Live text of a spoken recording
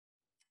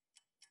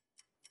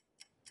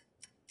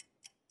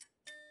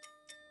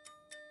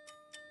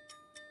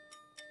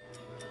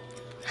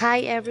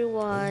Hi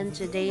everyone,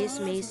 today is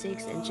May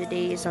 6th and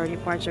today is our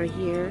departure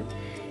here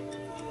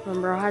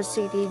from Roxas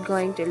City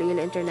going to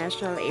Lille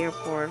International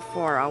Airport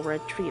for our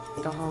trip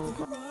to Hong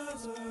Kong.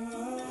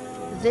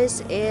 This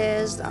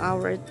is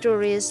our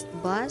tourist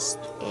bus,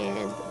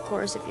 and of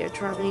course if you're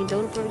traveling,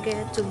 don't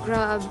forget to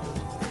grab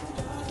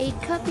a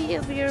copy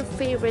of your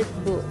favorite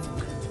book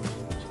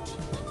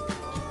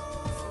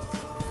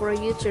for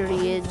you to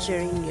read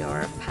during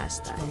your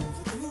pastime.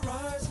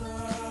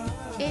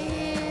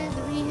 And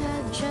we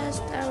have just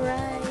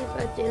arrived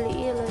at the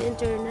Lille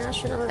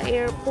International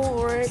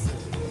Airport.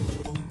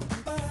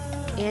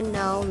 And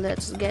now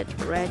let's get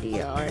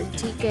ready our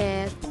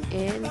ticket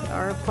and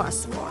our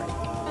passport.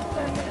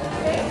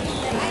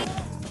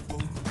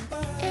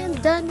 And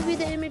done with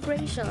the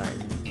immigration.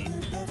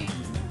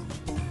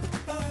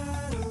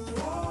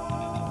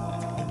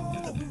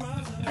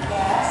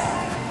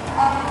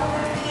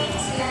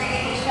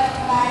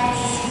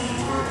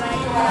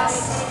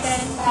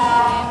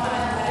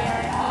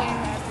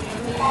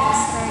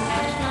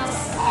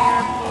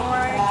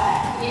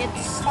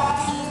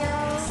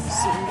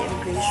 Seeing the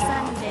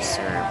immigration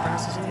officer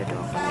processing the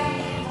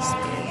documents,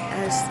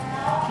 and as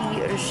he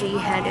or she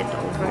handed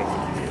over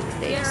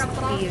the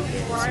experience.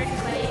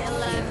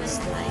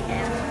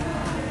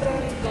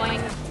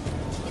 Going,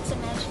 it's a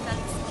magical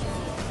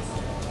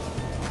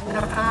experience.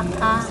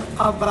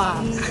 Nakakaba.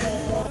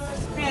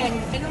 Friend,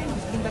 anong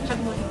induction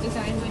mo dito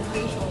sa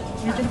immigration?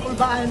 Medyo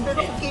kulbaan,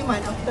 pero okay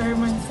man, after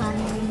man sa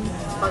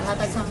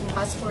paghatag sa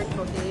passport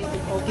ko,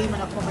 okay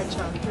man ako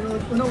siya. Pero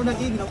una-una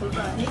din,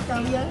 nakulbaan.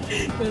 Ikaw yan?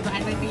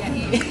 Kulbaan ng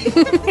biyahe.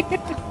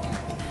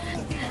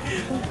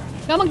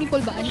 Ikaw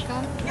magkikulbaan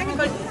ka?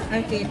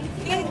 Okay.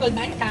 Ikaw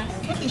kulbaan ka?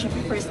 Okay, syempre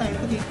first time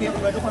ko dito. Kaya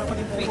ko ako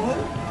dito.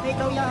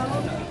 Ikaw yan.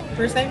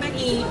 First time man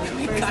eh.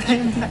 First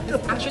time.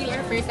 Actually,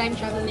 our first time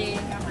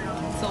traveling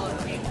abroad. So,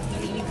 we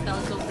really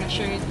felt so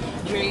pressured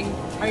during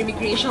our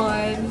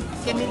immigration.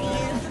 Kennedy,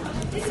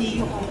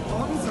 see Hong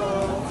Kong,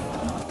 so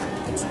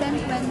It's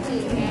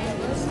 10:20 and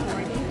it's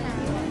morning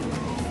now.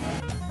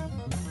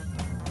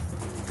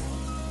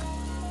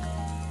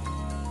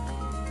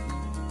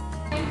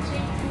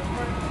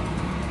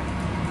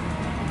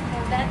 So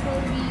that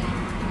will be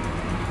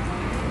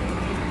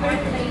our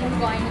plane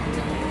going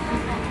to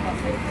Hong Kong.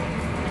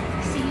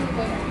 See you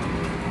there.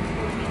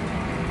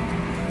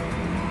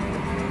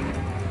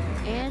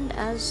 And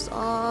as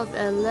of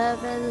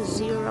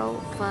 11:05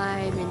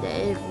 in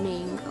the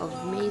evening of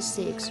May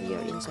 6, we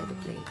are inside the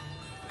plane.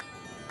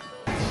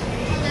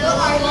 Hello,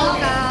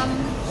 welcome.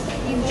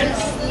 You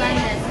just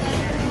landed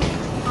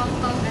Hong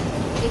Kong at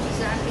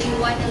exactly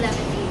 1:11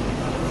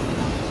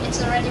 a.m. It's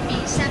already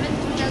May 7,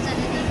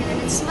 2018 and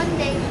it's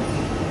Monday.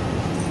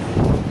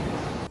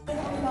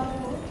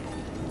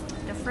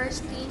 The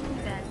first thing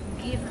that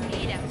gives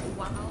me that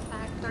wow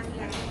factor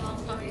here in Hong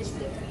Kong is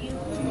the view.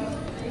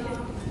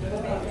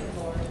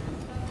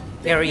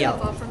 Ariel.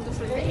 From the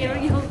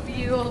aerial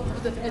view of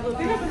the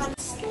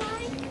Philippines.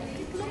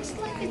 It looks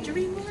like a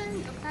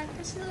dreamland, a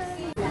fantasy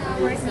land.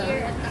 We're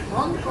here at the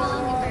Hong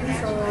Kong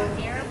International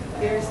Airport.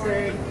 Here's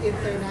the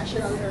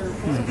international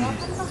airport.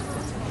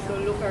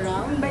 So look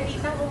around.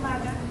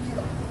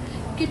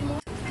 Good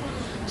morning.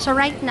 So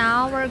right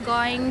now we're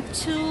going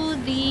to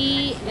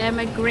the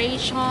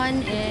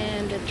immigration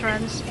and the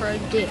transfer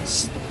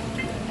desk.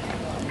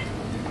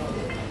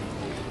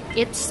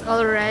 It's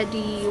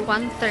already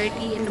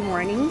 1:30 in the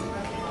morning.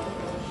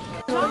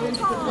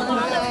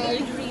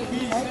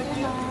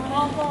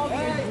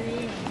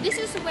 This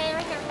is where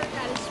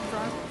Herberta is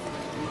from.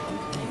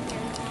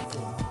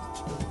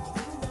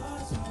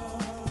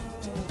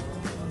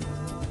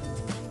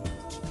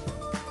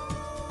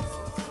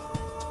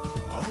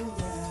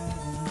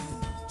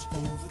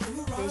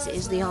 This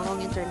is the Hong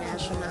Kong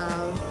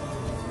International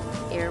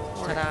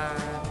Airport.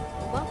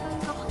 Welcome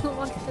to Hong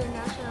Kong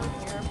International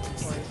Airport.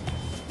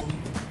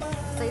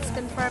 So it's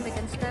confirmed I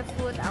can step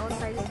foot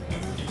outside of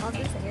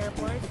this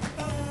airport.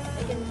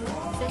 I can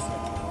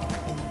visit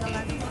the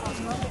land of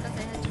Hong Kong because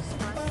I had just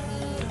passed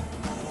the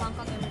Hong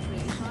Kong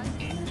immigration.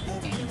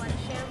 I want to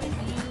share with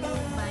you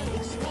my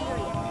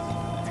experience.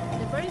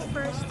 The very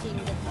first thing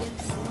that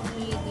gives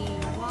me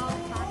the wow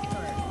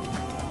factor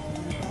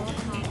of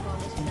Hong Kong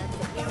is that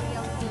the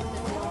aerial view of the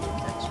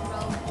buildings at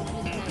 12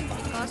 midnight,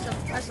 because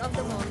as of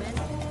the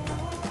moment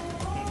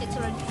it's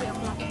already 3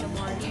 o'clock in the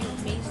morning,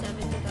 May 7,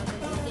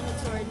 2018.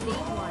 It's already day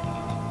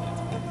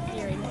 1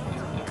 here in Hong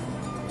Kong.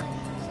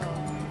 So,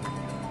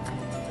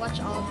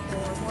 watch out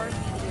for more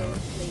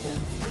videos later.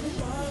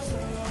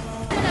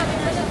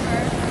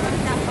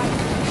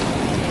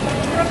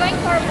 We're going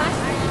for a bus.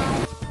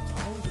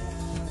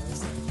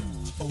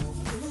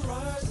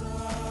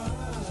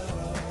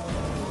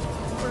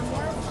 For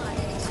more fun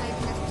and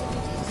exciting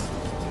activities,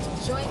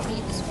 join me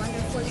in this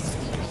wonderful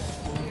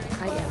experience.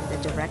 I am the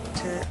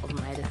director of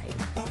my life.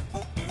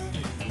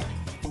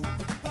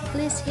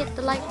 Please hit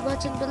the like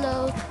button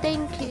below.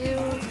 Thank you.